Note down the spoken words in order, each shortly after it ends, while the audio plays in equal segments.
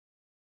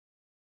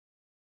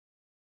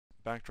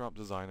Backdrop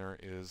Designer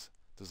is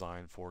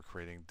designed for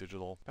creating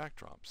digital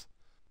backdrops.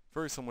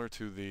 Very similar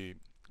to the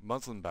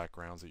muslin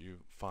backgrounds that you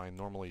find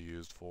normally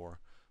used for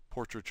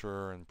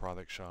portraiture and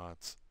product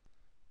shots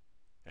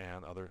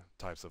and other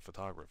types of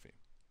photography.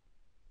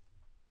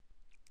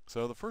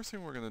 So the first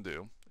thing we're going to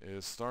do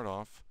is start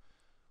off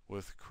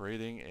with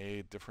creating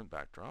a different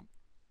backdrop.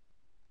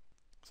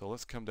 So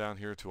let's come down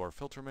here to our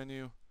filter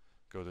menu,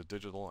 go to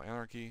Digital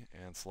Anarchy,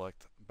 and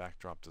select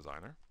Backdrop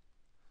Designer.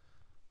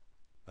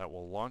 That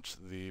will launch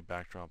the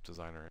Backdrop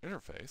Designer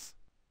interface.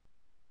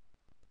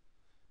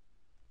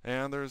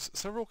 And there's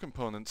several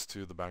components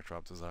to the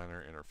Backdrop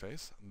Designer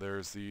interface.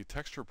 There's the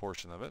texture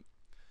portion of it,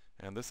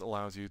 and this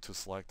allows you to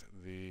select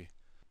the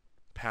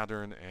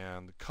pattern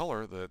and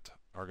color that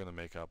are going to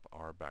make up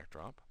our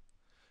backdrop.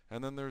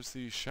 And then there's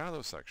the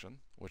shadow section,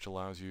 which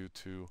allows you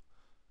to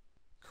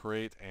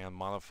create and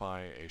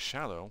modify a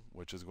shadow,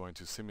 which is going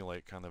to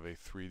simulate kind of a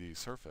 3D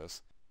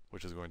surface,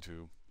 which is going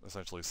to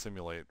essentially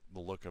simulate the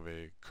look of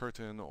a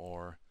curtain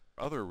or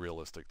other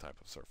realistic type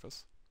of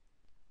surface.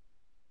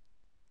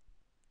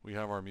 We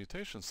have our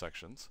mutation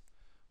sections,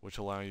 which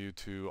allow you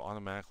to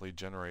automatically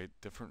generate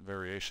different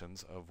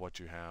variations of what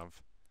you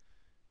have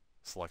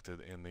selected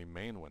in the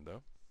main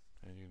window.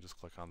 And you can just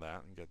click on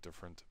that and get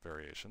different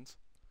variations.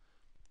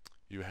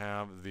 You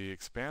have the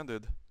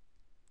expanded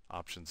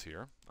options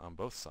here on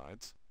both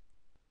sides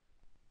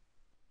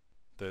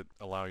that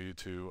allow you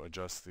to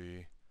adjust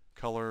the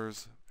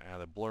colors,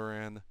 add a blur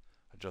in,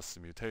 adjust the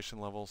mutation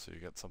level so you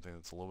get something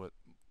that's a little bit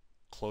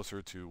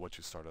closer to what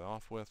you started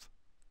off with.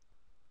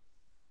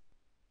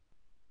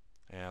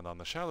 And on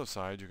the shadow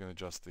side, you can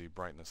adjust the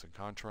brightness and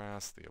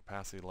contrast, the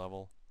opacity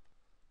level,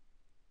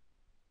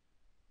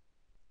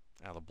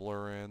 add a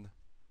blur in.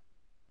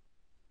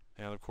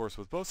 And of course,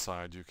 with both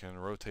sides, you can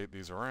rotate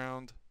these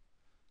around,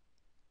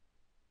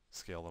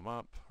 scale them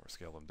up or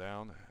scale them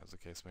down, as the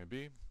case may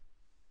be.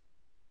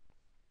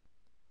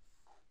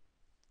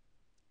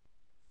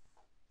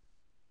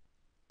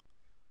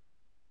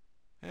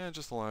 And it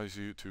just allows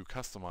you to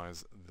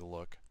customize the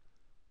look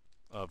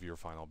of your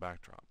final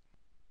backdrop.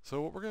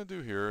 So what we're going to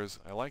do here is,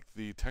 I like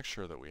the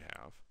texture that we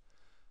have,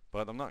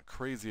 but I'm not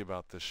crazy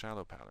about this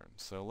shadow pattern.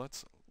 So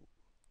let's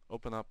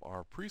open up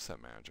our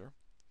preset manager.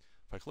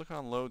 If I click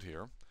on load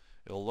here,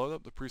 it'll load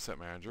up the preset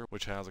manager,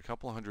 which has a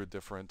couple hundred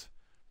different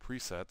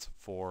presets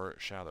for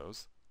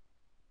shadows.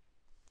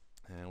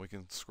 And we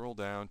can scroll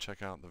down,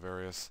 check out the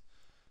various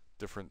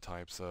different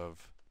types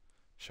of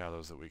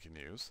shadows that we can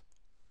use.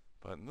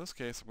 But in this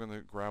case, I'm going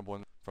to grab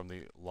one from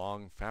the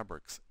long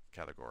fabrics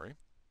category.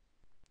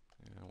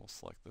 And we'll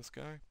select this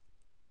guy.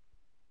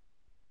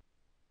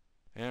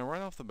 And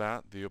right off the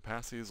bat, the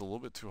opacity is a little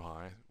bit too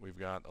high. We've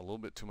got a little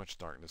bit too much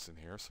darkness in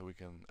here, so we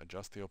can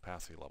adjust the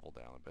opacity level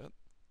down a bit.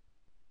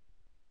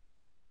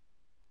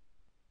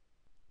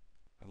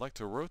 I'd like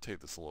to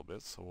rotate this a little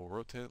bit, so we'll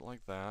rotate it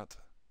like that,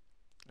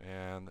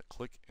 and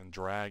click and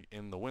drag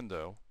in the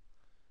window,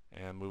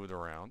 and move it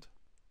around.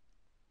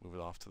 Move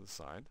it off to the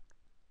side.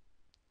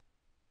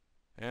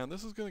 And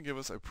this is going to give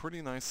us a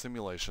pretty nice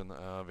simulation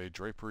of a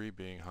drapery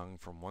being hung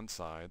from one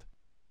side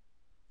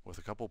with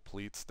a couple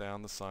pleats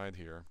down the side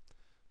here,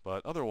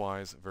 but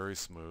otherwise very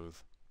smooth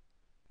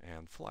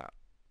and flat.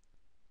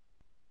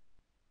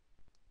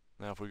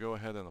 Now if we go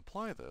ahead and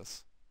apply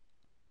this,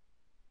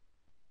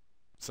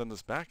 send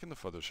this back into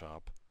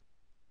Photoshop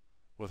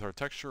with our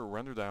texture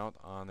rendered out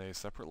on a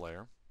separate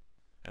layer,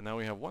 and now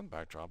we have one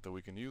backdrop that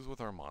we can use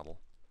with our model.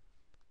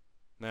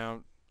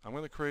 Now I'm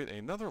going to create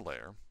another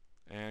layer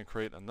and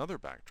create another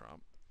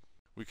backdrop.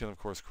 We can of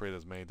course create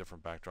as many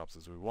different backdrops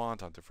as we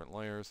want on different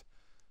layers.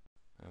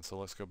 And so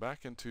let's go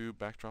back into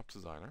Backdrop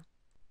Designer.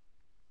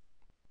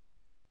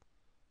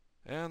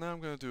 And now I'm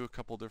going to do a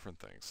couple different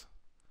things.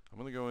 I'm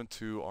going to go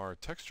into our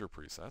texture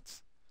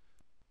presets.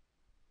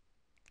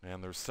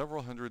 And there's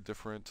several hundred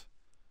different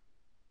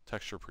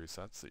texture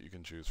presets that you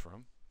can choose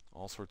from.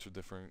 All sorts of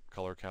different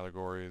color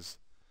categories.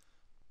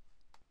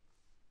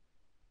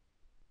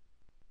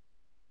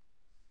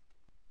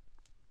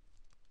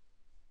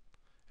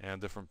 And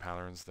different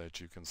patterns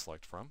that you can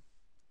select from.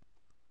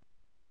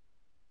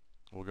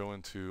 We'll go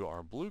into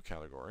our blue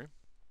category,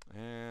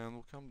 and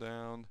we'll come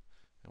down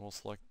and we'll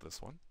select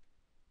this one.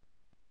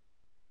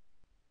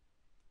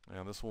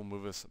 And this will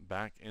move us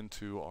back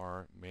into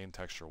our main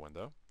texture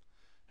window.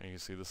 And you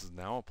see this is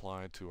now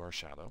applied to our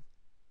shadow.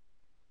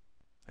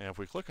 And if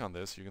we click on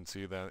this, you can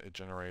see that it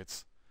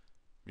generates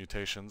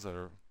mutations that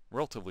are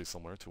relatively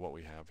similar to what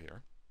we have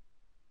here.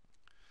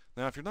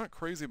 Now if you're not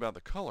crazy about the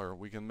color,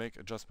 we can make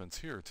adjustments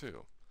here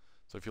too.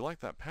 So if you like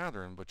that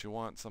pattern, but you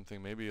want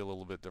something maybe a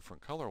little bit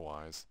different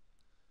color-wise,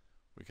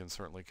 we can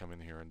certainly come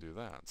in here and do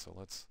that. So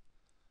let's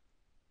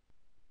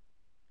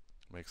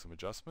make some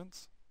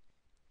adjustments.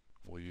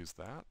 We'll use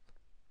that.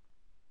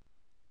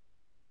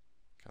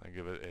 Kind of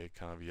give it a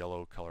kind of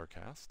yellow color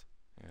cast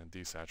and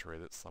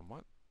desaturate it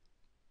somewhat.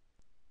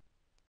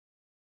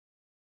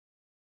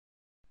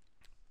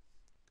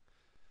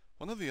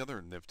 One of the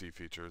other nifty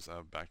features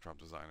of Backdrop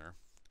Designer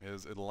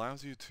is it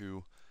allows you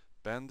to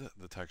bend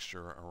the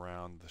texture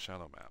around the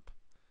shadow map.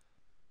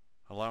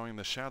 allowing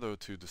the shadow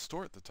to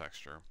distort the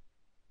texture,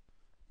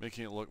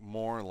 making it look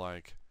more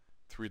like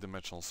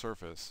three-dimensional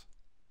surface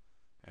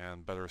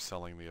and better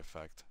selling the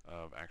effect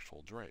of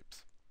actual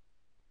drapes.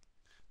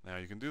 Now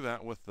you can do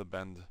that with the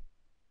bend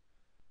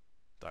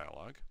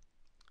dialog.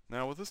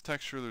 Now with this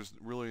texture there's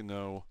really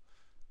no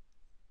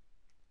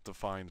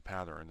defined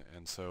pattern,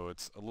 and so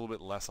it's a little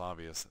bit less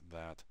obvious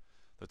that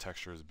the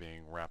texture is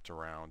being wrapped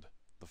around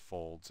the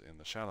folds in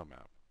the shadow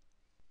map.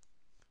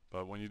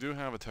 But when you do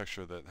have a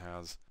texture that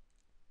has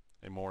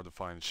a more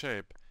defined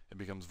shape, it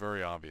becomes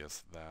very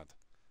obvious that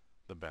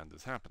the bend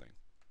is happening.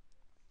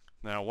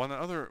 Now one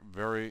other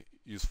very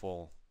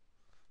useful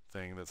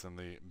thing that's in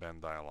the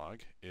bend dialog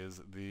is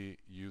the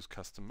use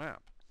custom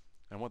map.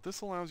 And what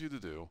this allows you to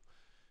do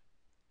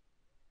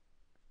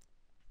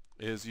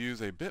is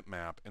use a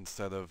bitmap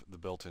instead of the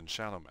built-in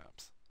shadow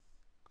maps.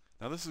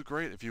 Now this is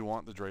great if you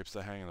want the drapes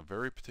to hang in a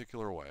very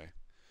particular way.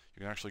 You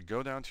can actually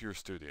go down to your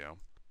studio,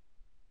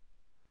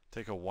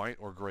 take a white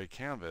or gray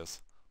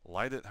canvas,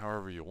 light it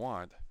however you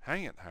want,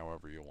 hang it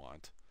however you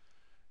want,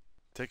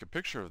 take a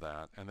picture of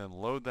that, and then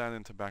load that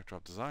into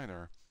Backdrop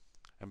Designer,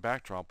 and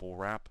Backdrop will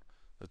wrap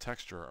the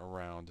texture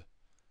around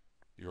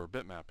your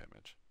bitmap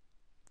image.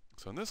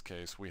 So in this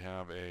case we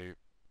have a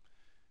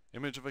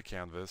image of a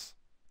canvas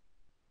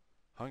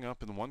hung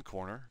up in one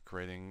corner,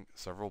 creating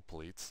several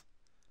pleats,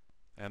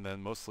 and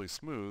then mostly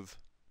smooth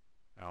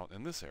out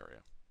in this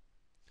area.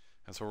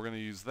 And so we're going to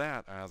use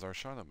that as our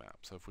shadow map.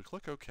 So if we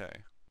click OK,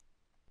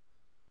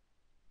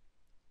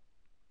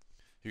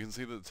 you can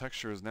see that the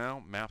texture is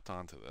now mapped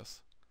onto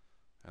this.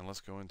 And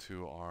let's go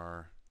into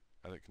our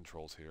edit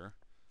controls here.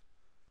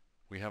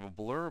 We have a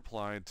blur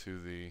applied to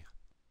the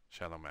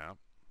shadow map,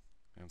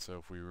 and so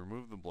if we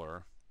remove the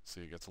blur,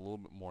 see it gets a little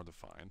bit more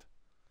defined,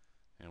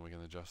 and we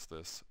can adjust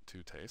this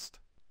to taste,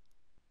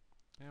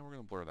 and we're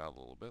going to blur it out a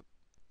little bit.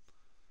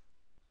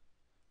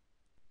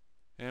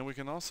 And we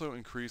can also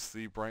increase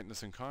the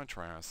brightness and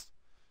contrast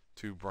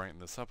to brighten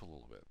this up a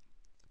little bit,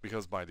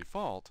 because by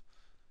default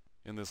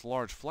in this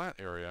large flat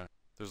area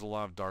there's a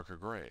lot of darker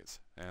grays,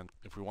 and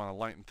if we want to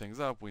lighten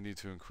things up we need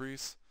to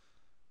increase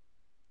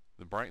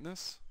the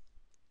brightness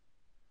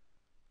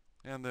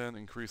and then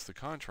increase the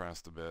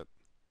contrast a bit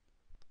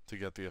to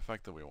get the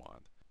effect that we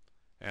want.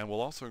 And we'll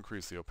also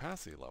increase the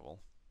opacity level,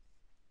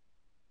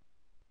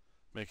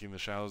 making the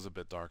shadows a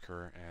bit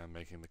darker and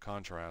making the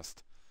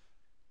contrast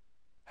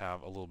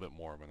have a little bit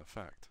more of an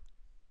effect.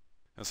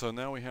 And so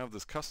now we have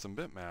this custom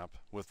bitmap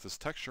with this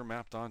texture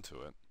mapped onto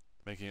it,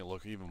 making it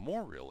look even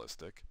more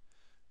realistic.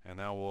 And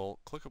now we'll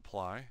click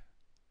Apply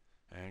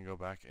and go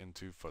back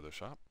into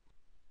Photoshop.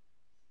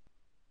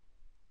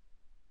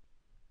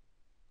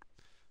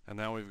 And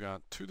now we've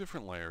got two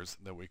different layers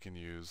that we can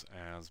use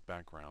as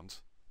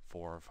backgrounds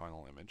for our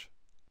final image.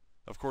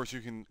 Of course, you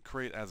can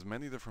create as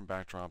many different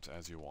backdrops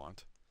as you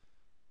want.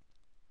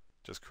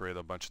 Just create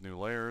a bunch of new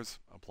layers,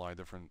 apply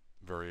different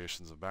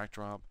variations of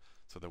backdrop,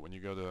 so that when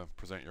you go to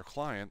present your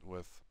client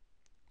with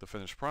the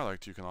finished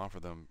product, you can offer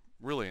them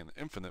really an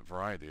infinite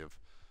variety of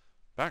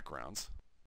backgrounds.